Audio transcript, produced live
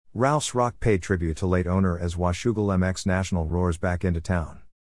Ralph's Rock paid tribute to late owner as Washougal MX National roars back into town.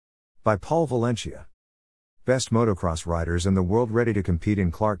 By Paul Valencia. Best motocross riders in the world ready to compete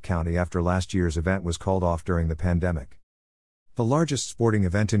in Clark County after last year's event was called off during the pandemic. The largest sporting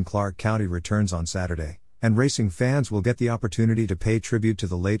event in Clark County returns on Saturday, and racing fans will get the opportunity to pay tribute to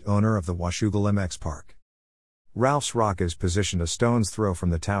the late owner of the Washougal MX Park. Ralph's Rock is positioned a stone's throw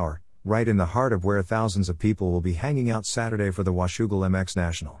from the tower, right in the heart of where thousands of people will be hanging out Saturday for the Washougal MX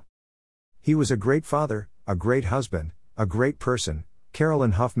National. He was a great father, a great husband, a great person,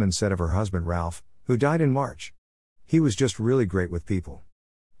 Carolyn Huffman said of her husband Ralph, who died in March. He was just really great with people.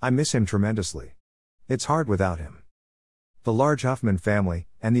 I miss him tremendously. It's hard without him. The large Huffman family,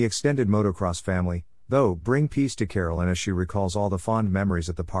 and the extended motocross family, though, bring peace to Carolyn as she recalls all the fond memories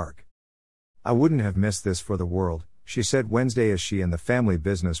at the park. I wouldn't have missed this for the world, she said Wednesday as she and the family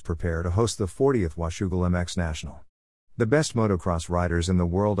business prepare to host the 40th Washougal MX National. The best motocross riders in the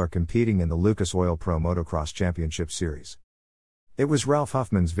world are competing in the Lucas Oil Pro Motocross Championship Series. It was Ralph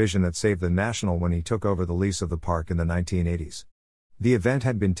Huffman's vision that saved the National when he took over the lease of the park in the 1980s. The event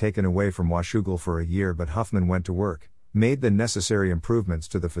had been taken away from Washougal for a year, but Huffman went to work, made the necessary improvements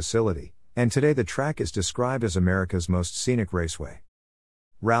to the facility, and today the track is described as America's most scenic raceway.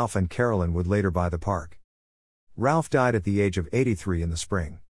 Ralph and Carolyn would later buy the park. Ralph died at the age of 83 in the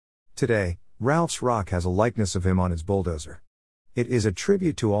spring. Today, Ralph's Rock has a likeness of him on its bulldozer. It is a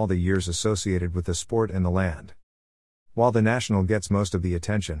tribute to all the years associated with the sport and the land. While the National gets most of the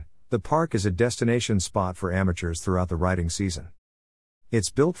attention, the park is a destination spot for amateurs throughout the riding season. It's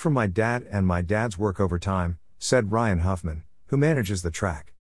built for my dad and my dad's work over time, said Ryan Huffman, who manages the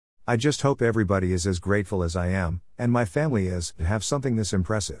track. I just hope everybody is as grateful as I am, and my family is, to have something this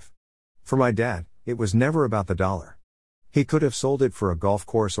impressive. For my dad, it was never about the dollar. He could have sold it for a golf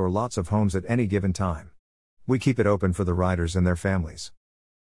course or lots of homes at any given time. We keep it open for the riders and their families.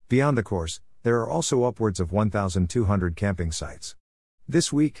 Beyond the course, there are also upwards of 1,200 camping sites.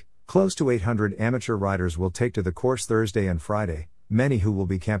 This week, close to 800 amateur riders will take to the course Thursday and Friday, many who will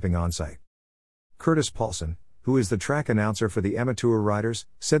be camping on-site. Curtis Paulson, who is the track announcer for the amateur riders,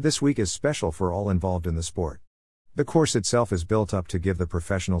 said this week is special for all involved in the sport. The course itself is built up to give the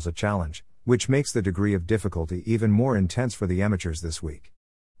professionals a challenge, which makes the degree of difficulty even more intense for the amateurs this week.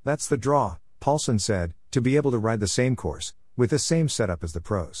 That's the draw, Paulson said, to be able to ride the same course, with the same setup as the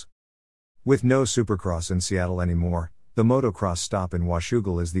pros. With no Supercross in Seattle anymore, the motocross stop in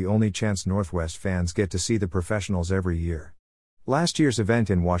Washougal is the only chance Northwest fans get to see the professionals every year. Last year's event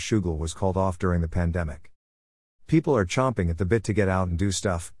in Washougal was called off during the pandemic. People are chomping at the bit to get out and do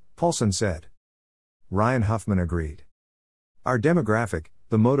stuff, Paulson said. Ryan Huffman agreed. Our demographic,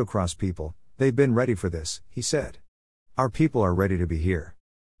 the motocross people, they've been ready for this, he said. Our people are ready to be here.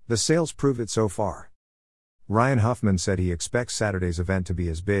 The sales prove it so far. Ryan Huffman said he expects Saturday's event to be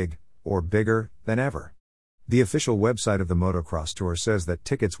as big, or bigger, than ever. The official website of the motocross tour says that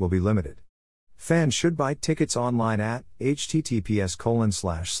tickets will be limited. Fans should buy tickets online at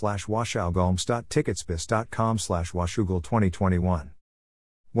https://washougalms.ticketsbis.com/Washougal2021.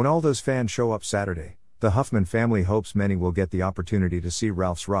 When all those fans show up Saturday, the Huffman family hopes many will get the opportunity to see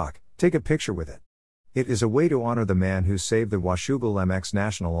Ralph's Rock, take a picture with it. It is a way to honor the man who saved the Washougal MX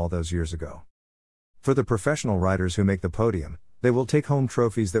National all those years ago. For the professional riders who make the podium, they will take home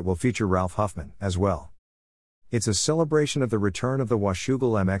trophies that will feature Ralph Huffman, as well. It's a celebration of the return of the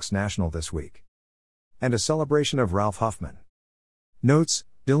Washougal MX National this week. And a celebration of Ralph Huffman. Notes: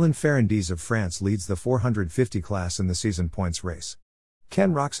 Dylan Ferrandis of France leads the 450 class in the season points race.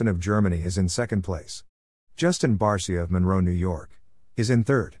 Ken Roczen of Germany is in second place. Justin Barcia of Monroe, New York, is in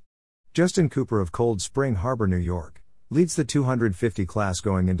third. Justin Cooper of Cold Spring Harbor, New York, leads the 250 class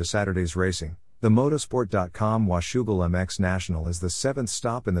going into Saturday's racing. The Motosport.com Washougal MX National is the 7th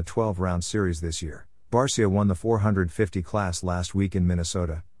stop in the 12-round series this year. Barcia won the 450 class last week in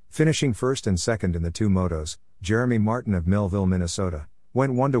Minnesota, finishing first and second in the two motos. Jeremy Martin of Millville, Minnesota,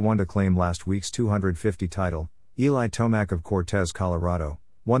 went 1-1 to claim last week's 250 title. Eli Tomac of Cortez, Colorado,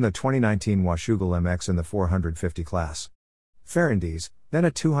 won the 2019 Washougal MX in the 450 class. Ferrandis, then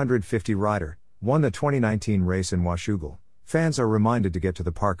a 250 rider, won the 2019 race in Washougal. Fans are reminded to get to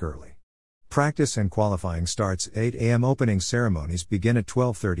the park early. Practice and qualifying starts at 8 a.m. Opening ceremonies begin at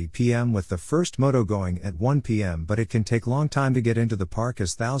 12:30 p.m. with the first moto going at 1 p.m. but it can take long time to get into the park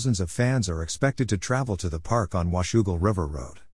as thousands of fans are expected to travel to the park on Washougal River Road.